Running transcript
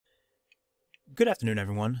Good afternoon,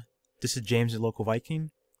 everyone. This is James, the Local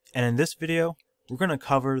Viking, and in this video, we're going to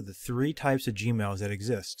cover the three types of Gmails that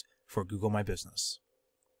exist for Google My Business.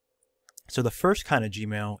 So the first kind of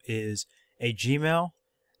Gmail is a Gmail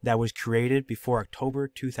that was created before October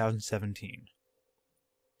 2017.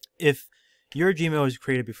 If your Gmail was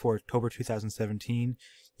created before October 2017,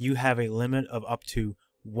 you have a limit of up to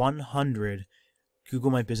 100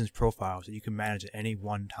 Google My Business profiles that you can manage at any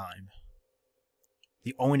one time.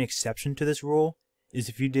 The only exception to this rule is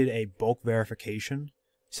if you did a bulk verification.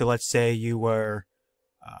 So let's say you were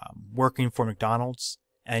working for McDonald's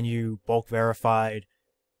and you bulk verified,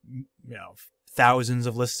 thousands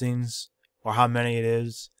of listings or how many it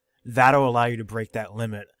is. That'll allow you to break that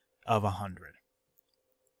limit of 100.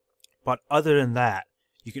 But other than that,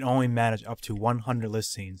 you can only manage up to 100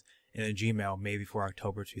 listings in a Gmail made before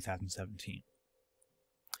October 2017.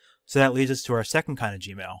 So that leads us to our second kind of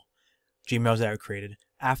Gmail. Gmails that are created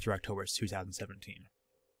after October 2017.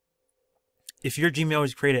 If your Gmail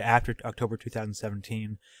was created after October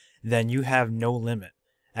 2017, then you have no limit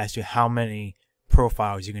as to how many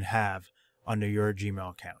profiles you can have under your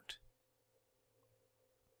Gmail account.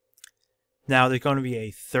 Now, there's going to be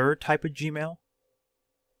a third type of Gmail,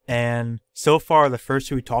 and so far the first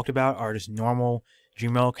two we talked about are just normal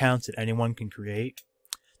Gmail accounts that anyone can create.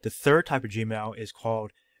 The third type of Gmail is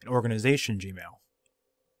called an organization Gmail.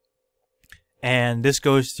 And this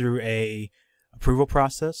goes through a approval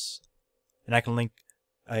process, and I can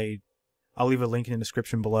I'll leave a link in the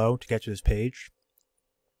description below to get to this page.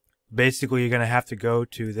 Basically, you're going to have to go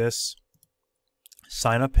to this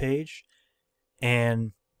sign up page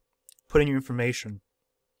and put in your information.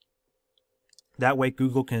 That way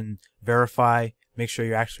Google can verify, make sure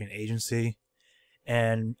you're actually an agency,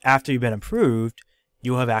 and after you've been approved,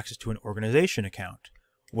 you'll have access to an organization account.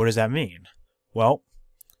 What does that mean? Well,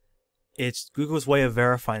 it's Google's way of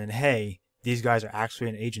verifying that, hey, these guys are actually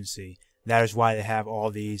an agency. That is why they have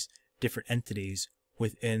all these different entities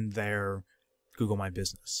within their Google My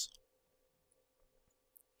Business.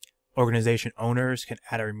 Organization owners can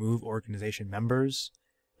add or remove organization members.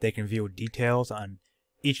 They can view details on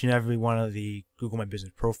each and every one of the Google My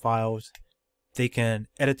Business profiles. They can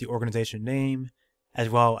edit the organization name, as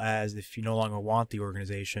well as if you no longer want the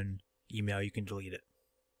organization email, you can delete it.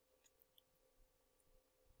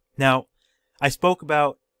 Now, I spoke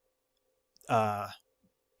about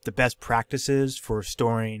the best practices for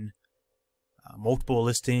storing multiple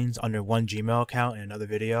listings under one Gmail account in another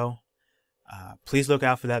video. Please look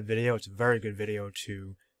out for that video. It's a very good video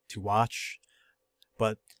to watch.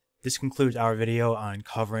 But this concludes our video on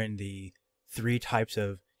covering the three types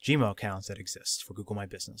of Gmail accounts that exist for Google My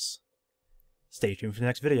Business. Stay tuned for the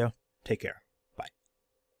next video. Take care.